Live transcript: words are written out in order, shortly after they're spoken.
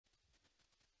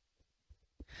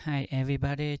Hi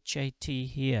everybody, JT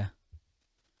here.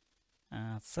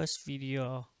 First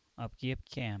video of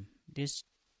Gibbscam. This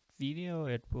video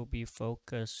it will be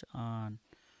focused on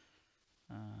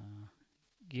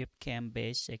Gibbscam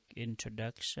basic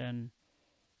introduction,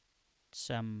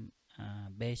 some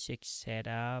basic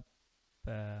setup,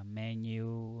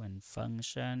 menu and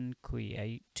function,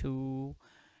 create tool,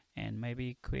 and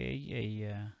maybe create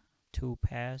a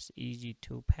toolpath, easy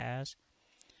toolpath.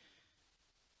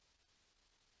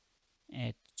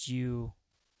 As you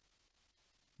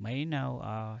may know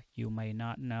or you may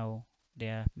not know,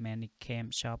 there are many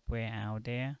cam software out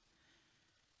there,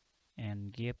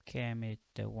 and Gibbscam is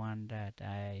the one that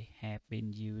I have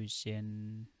been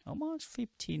using almost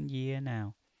 15 years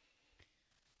now.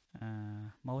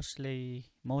 Most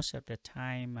of the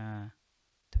time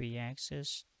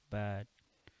 3-axis, but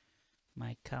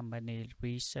my company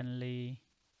recently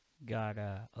got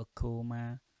a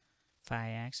Akuma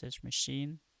 5-axis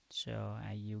machine, so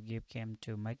I use Gibbscam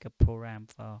to make a program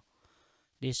for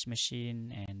this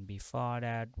machine, and before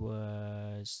that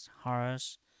was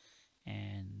horse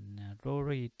and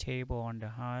rotary table on the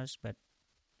horse, but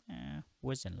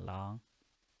wasn't long,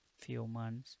 few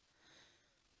months.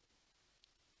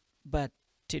 But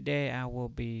today I will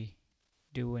be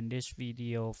doing this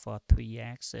video for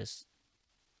 3-axis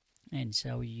and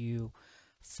show you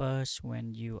first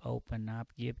when you open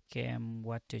up Gibbscam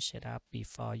what to set up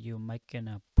before you making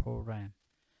a program.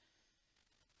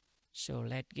 So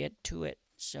let's get to it.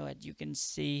 So as you can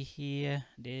see here,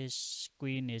 this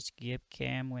screen is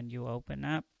Gibbscam when you open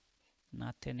up.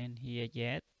 Nothing in here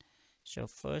yet. So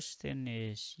first thing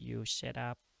is you set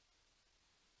up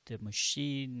the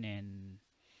machine and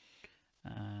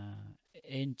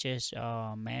inches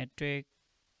or metric,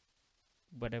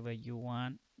 whatever you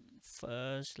want.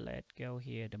 First, let's go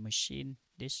here, the machine.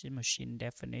 This is machine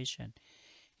definition.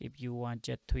 If you want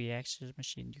just 3-axis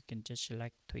machine, you can just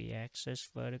select 3-axis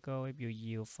vertical. If you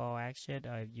use 4-axis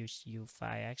or if you use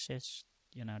 5-axis,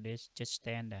 this just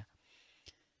standard.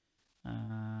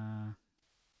 And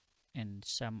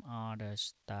some other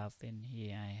stuff in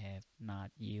here I have not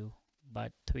used,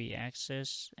 but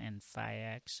 3-axis and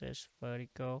 5-axis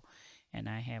vertical, and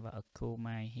I have a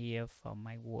Akuma here for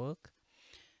my work.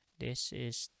 This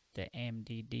is the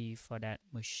MDD for that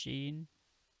machine,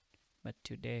 but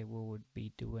today we would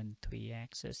be doing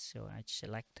 3-axis, so I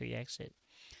select 3-axis.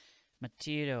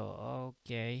 Material,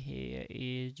 okay, here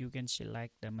is, you can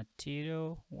select the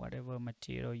material, whatever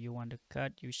material you want to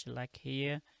cut, you select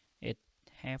here. It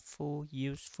helpful,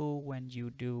 useful when you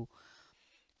do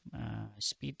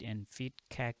speed and fit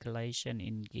calculation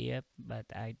in Gib, but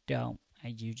I don't. I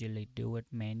usually do it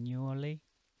manually,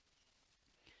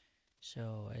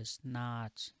 so it's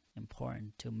not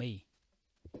important to me.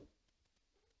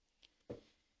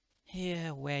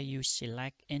 Here where you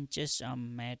select inches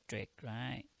on metric,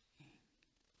 right?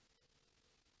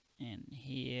 And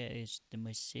here is the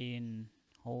machine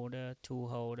holder, tool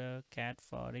holder, cat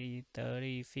 40,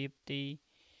 30, 50,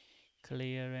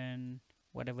 clearance,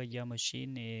 whatever your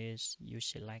machine is, you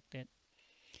select it.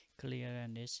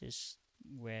 Clearance, this is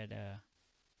where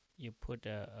you put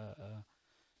a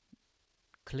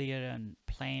clearance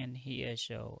plan here,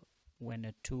 so when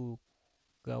the tool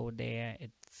go there,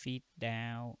 it feed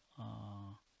down,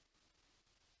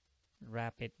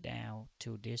 wrap it down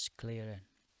to this clearance.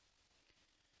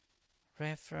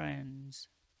 Reference,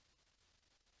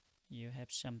 you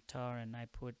have some torrent I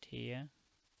put here.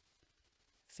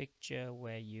 Fixture,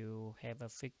 where you have a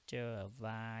fixture, a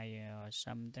wire or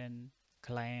something,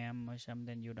 clamp or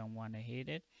something, you don't want to hit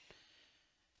it,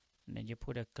 and then you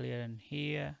put a clearance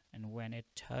here, and when it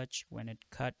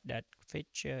cut that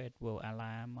fixture, it will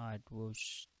alarm, or it will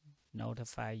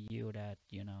notify you that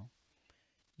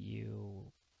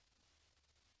you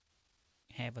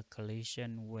have a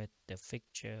collision with the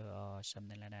fixture or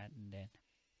something like that. And then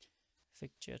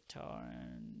fixture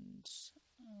tolerance,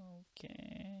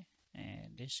 okay,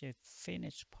 and this is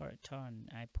finished part torn.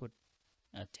 I put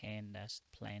a 10, that's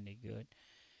plenty good.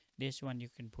 This one you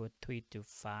can put 3 to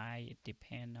 5, it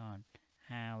depends on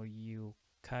how you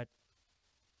cut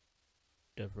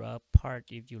the rough part.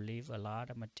 If you leave a lot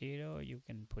of material, you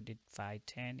can put it 5,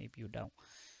 10. If you don't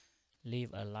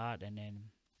leave a lot, and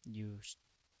then you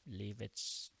leave it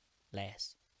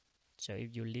less. So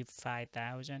if you leave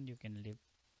 5,000,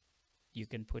 you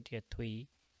can put here 3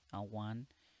 or 1.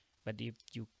 But if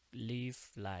you leave,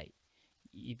 like,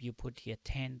 if you put here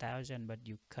 10,000 but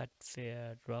you cut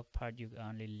the rough part, you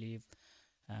only leave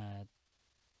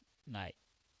like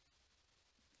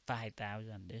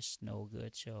 5,000. That's no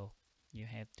good, so you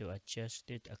have to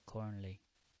adjust it accordingly.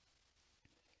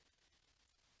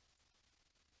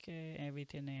 Okay,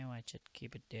 everything else I just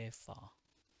keep it there for.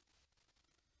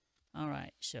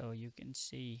 Alright, so you can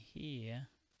see here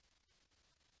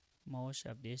most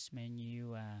of this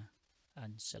menu are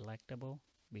unselectable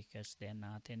because they're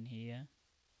not in here.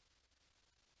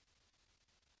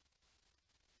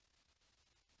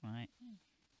 Right,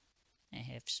 I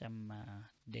have some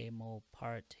demo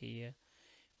part here.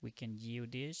 We can use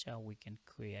this or we can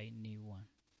create new one.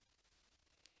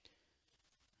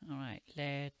 Alright,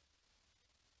 let's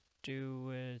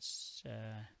do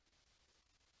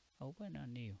open or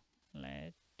new.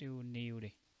 Let's do new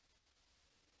đi.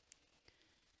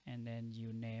 And then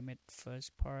you name it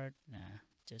first part.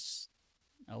 Just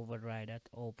override that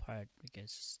old part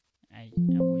because I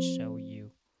will show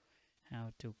you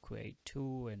how to create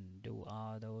tool and do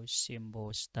all those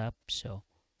symbol stuff. So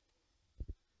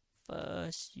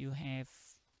first you have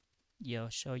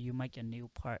so you make a new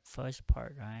part, first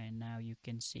part, right? And now you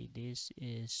can see this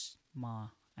is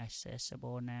more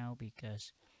accessible now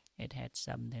because it had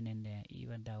something in there,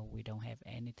 even though we don't have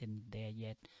anything there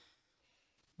yet.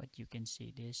 But you can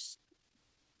see this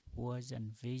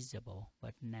wasn't visible,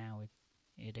 but now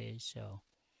it is. So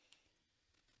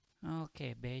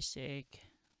okay, basic.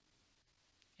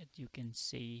 As you can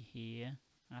see here,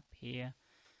 up here,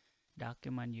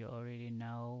 document you already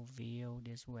know. View,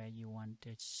 this where you want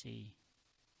to see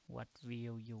what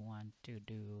view you want to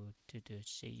do to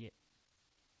see it,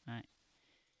 right?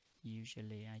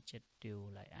 Usually I just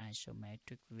do like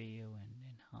isometric view, and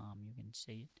then home you can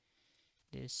see it.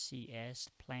 This CS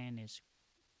plan is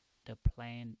the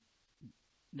plan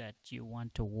that you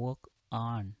want to work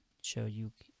on. So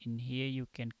you in here you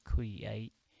can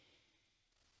create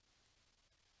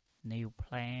new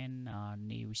plan or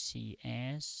new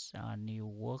CS or new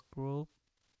work group.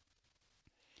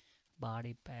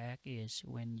 Body back is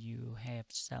when you have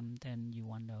something you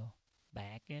want to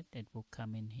back it, it will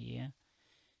come in here.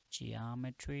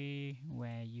 Geometry,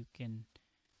 where you can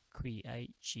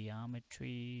create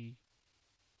geometry.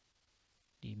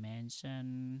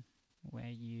 Dimension,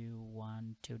 where you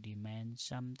want to dimension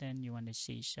something, you want to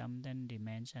see something,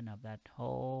 dimension of that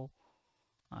hole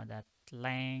or that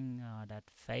length or that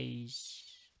face,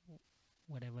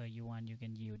 whatever you want, you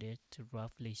can use it to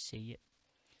roughly see it.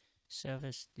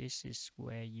 Surface, this is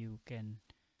where you can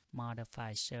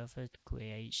modify surface,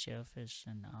 create surface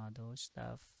and all those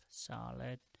stuff.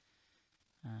 Solid,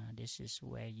 this is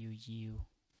where you use,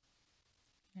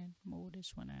 and move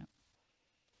this one out.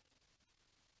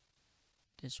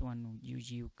 This one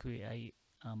you create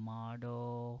a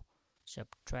model,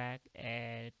 subtract,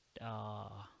 add,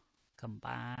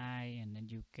 combine, and then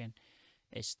you can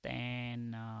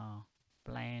extend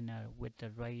plan with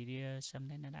the radius,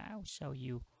 something like that. I'll show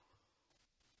you.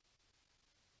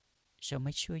 So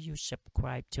make sure you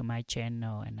subscribe to my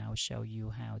channel, and I'll show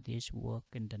you how this works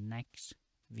in the next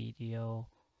video.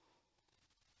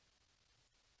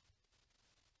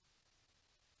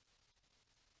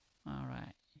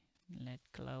 Alright, let's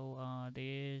close all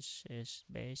this. Is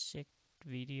basic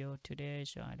video today,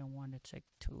 so I don't want to take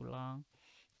too long.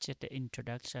 Just the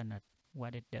introduction of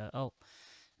what it does. Oh,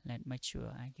 let's make sure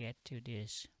I get to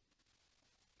this.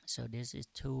 So this is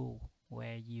tool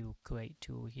where you create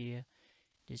tool here.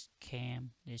 This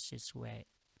cam, this is where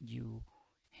you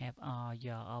have all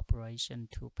your operation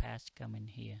toolpaths come in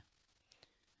here.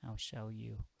 I'll show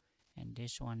you. And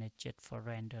this one is just for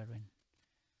rendering.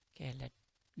 Okay, let's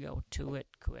go to it.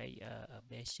 Create a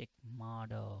basic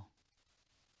model.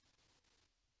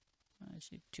 I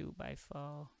see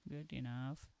 2x4, good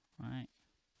enough, right?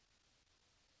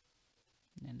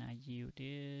 Then I use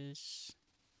this.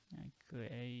 I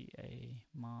create a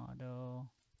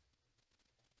model.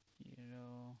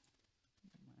 0,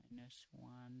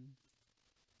 -1.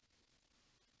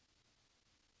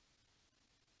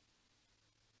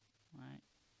 Right.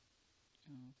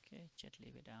 Okay, just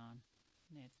leave it on.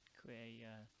 Let's create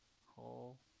a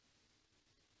hole.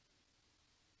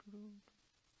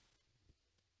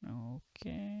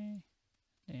 Okay,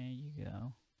 there you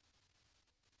go.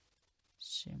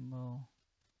 Symbol.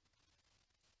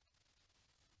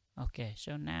 Okay,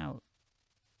 so now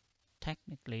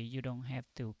technically you don't have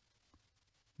to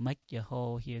make your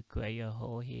hole here, create a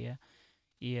hole here.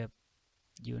 If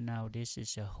you know this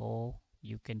is a hole,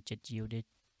 you can just use it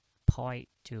point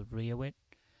to reel it.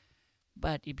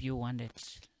 But if you want to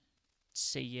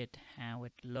see it how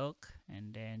it look,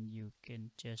 and then you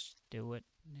can just do it.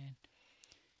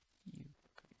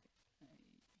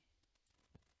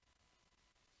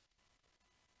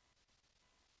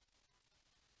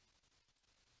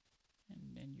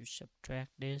 And then you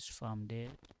subtract this from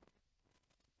this,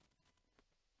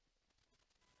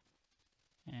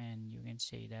 and you can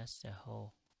see that's the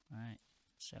hole, right?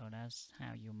 So that's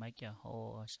how you make a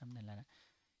hole or something like that.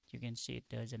 You can see it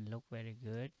doesn't look very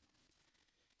good,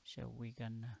 So we're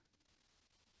gonna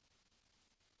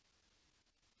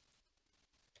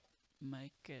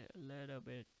make it a little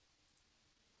bit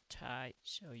tight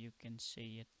so you can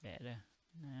see it better.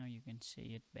 Now you can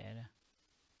see it better.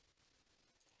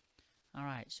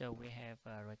 Alright, so we have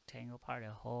a rectangle part,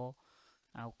 a hole.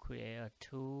 I'll create a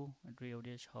tool, drill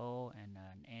this hole, and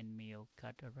an end mill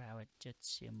cut around it. Just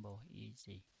simple,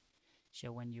 easy.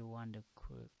 So when you want to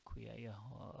create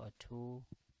a tool,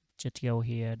 just go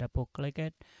here, double click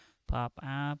it, pop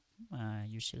up,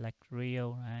 you select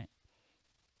drill, right?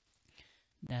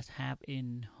 That's half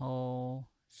in hole,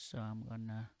 so I'm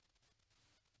gonna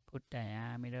put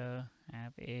diameter,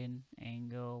 half in,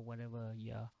 angle, whatever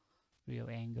your real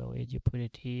angle is, you put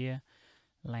it here.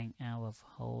 Length out of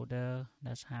holder,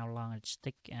 that's how long it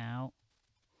stick out.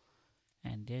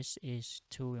 And this is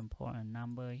two important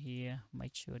number here.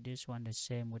 Make sure this one the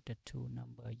same with the two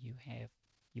number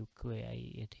you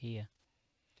create it here.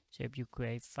 So if you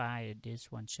create 5,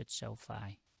 this one should show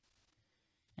 5.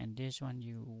 And this one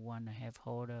you want to have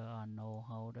holder or no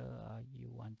holder, or you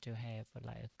want to have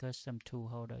like a custom tool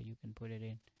holder, you can put it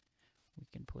in. We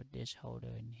can put this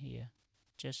holder in here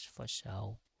just for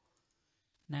show.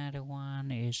 Another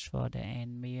one is for the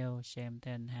end mill, same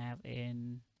thing, have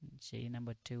in, see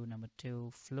number two,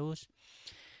 flux.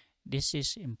 This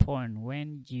is important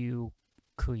when you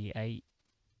create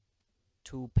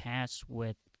tool paths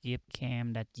with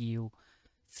Gibbscam that you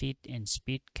fit in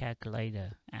speed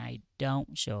calculator. I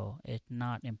don't, so it's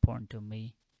not important to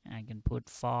me. I can put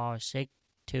 4, 6,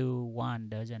 2, 1,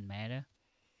 doesn't matter.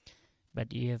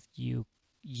 But if you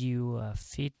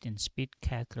fit in speed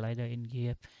calculator in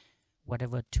Gibbs,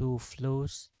 whatever two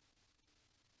flux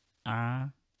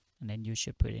are, and then you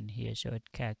should put in here so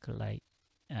it calculate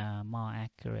more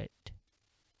accurate.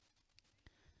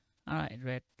 Alright,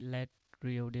 let's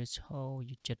drill this hole.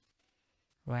 You just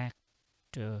drag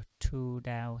the tool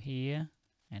down here,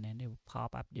 and then it will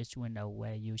pop up this window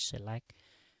where you select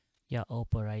your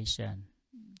operation.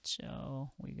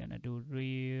 So we're gonna do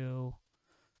drill,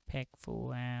 pack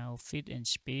full out, fit and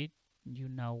speed. You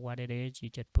know what it is, you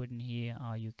just put in here,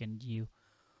 or you can use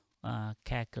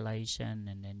calculation,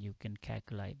 and then you can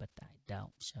calculate, but I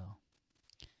don't. So,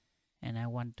 and I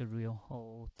want to drill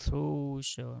hole through,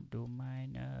 so do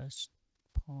minus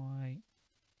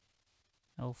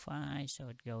 0.05, so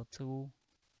it go through.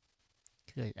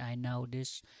 Because I know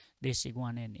this is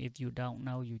one, and if you don't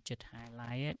know, you just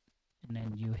highlight it, and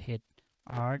then you hit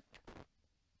Alt,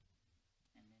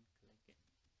 and then click it.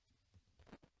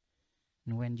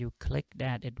 And when you click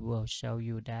that, it will show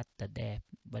you that the depth.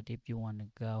 But if you want to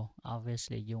go,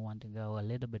 obviously you want to go a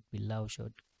little bit below, so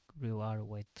it grew all the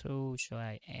way through. So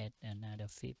I add another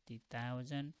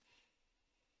 50,000,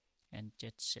 and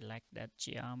just select that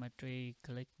geometry,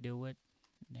 click do it,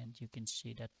 and then you can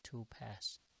see that two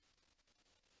pass.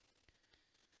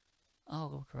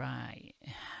 All right,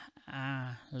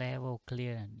 level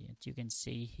clearance. You can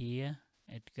see here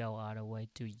it go all the way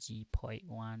to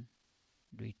G.1.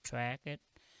 Retract it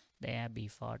there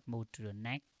before it move to the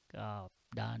next.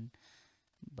 Done.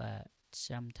 But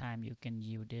sometimes you can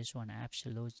use this one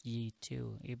absolute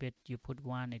G2. If you put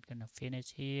 1, it's gonna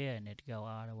finish here and it go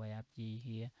all the way up G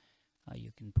here, or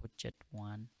you can put just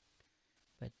 1.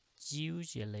 But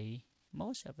usually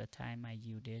most of the time I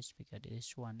use this because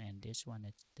this one and this one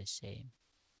is the same.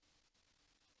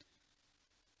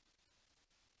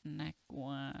 Next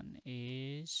one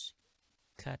is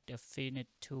cut the finish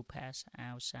tool pass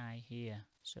outside here.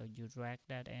 So you drag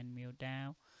that end mill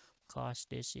down. Because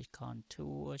this is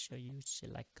contour, so you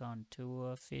select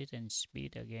contour, fit and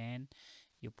speed again.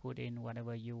 You put in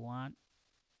whatever you want,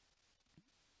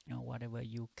 or whatever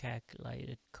you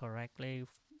calculated correctly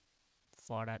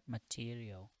for that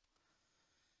material.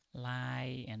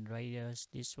 Line and radius,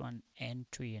 this one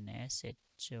entry and exit,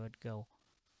 so it go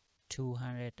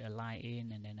 200 a line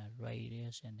in, and then a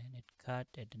radius, and then it cut,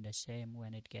 and then the same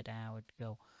when it get out, it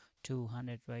go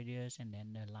 200 radius, and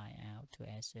then the line out to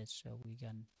exit. So we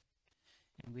can,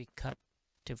 and we cut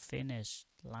to finish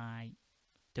line,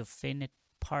 to finish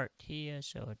part here,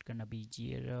 so it's gonna be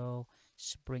 0.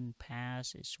 Spring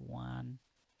pass is 1,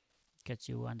 because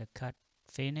you want to cut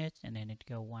finish, and then it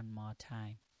go one more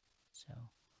time.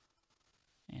 So,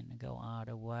 and go all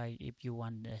the way. If you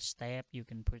want a step, you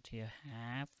can put here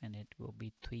half, and it will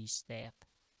be 3 steps.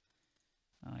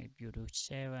 If you do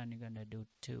 7, you're gonna do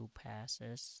 2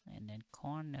 passes, and then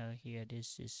corner here,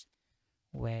 this is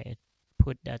where it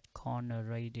put that corner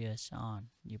radius on.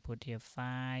 You put here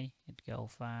 5, it go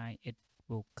 5, it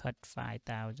will cut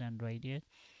 5,000 radius.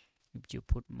 If you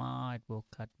put more, it will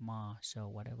cut more, so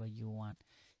whatever you want.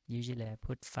 Usually I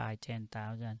put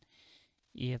 10,000.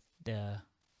 If the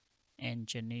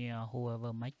engineer,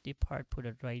 whoever make the part, put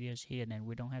a radius here, then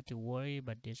we don't have to worry.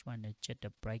 But this one is just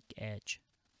the break edge,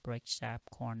 break sharp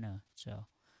corner. So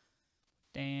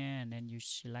then you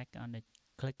select on the,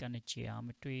 click on the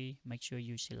geometry, make sure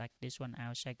you select this one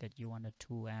outside because you want the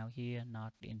tool out here,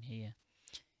 not in here,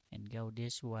 and go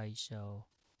this way so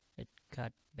it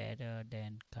cut better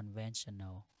than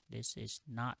conventional. This is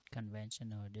not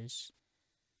conventional. This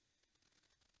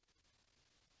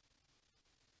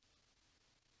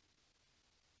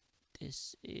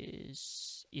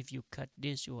is, if you cut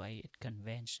this way, it's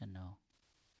conventional.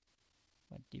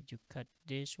 But if you cut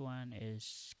this one,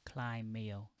 is climb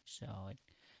mill. So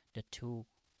the tool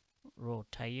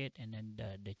rotate it, and then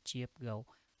the chip go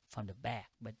from the back.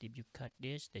 But if you cut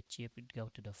this, the chip would go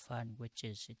to the front, which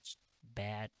is it's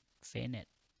bad finish.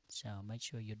 So make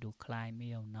sure you do climb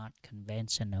mill, not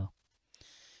conventional.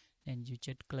 Then you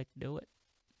just click do it.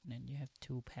 Then you have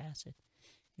two passes.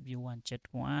 If you want just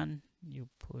one, you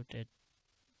put it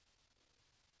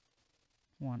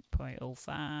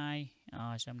 1.05,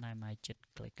 or sometimes I just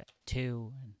click at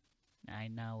 2, and I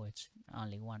know it's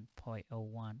only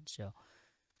 1.01, so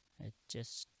it's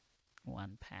just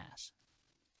one pass.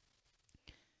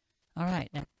 Alright,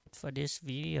 for this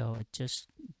video, it's just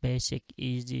basic,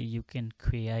 easy. You can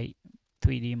create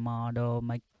 3D model,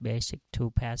 make basic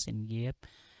 2-pass in Gib.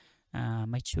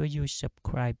 Make sure you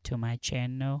subscribe to my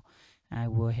channel. I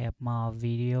will have more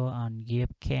video on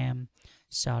Gibbscam,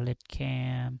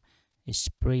 SolidCam,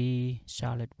 Spree,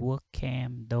 SolidWorks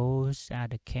Cam. Those are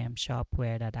the cam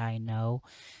software that I know.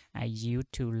 I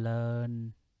used to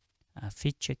learn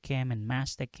feature cam and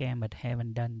master cam, but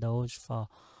haven't done those for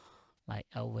like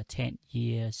over 10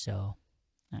 years, so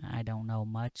I don't know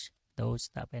much those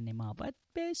stuff anymore. But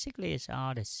basically it's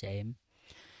all the same.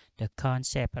 The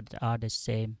concept are all the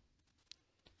same.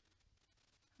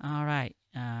 Alright,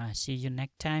 see you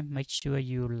next time. Make sure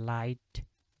you like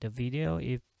the video.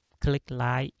 If click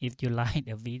like if you like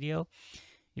the video.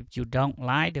 If you don't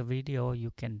like the video,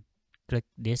 you can click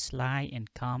dislike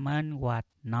and comment what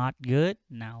not good.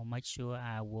 Now make sure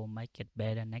I will make it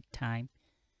better next time.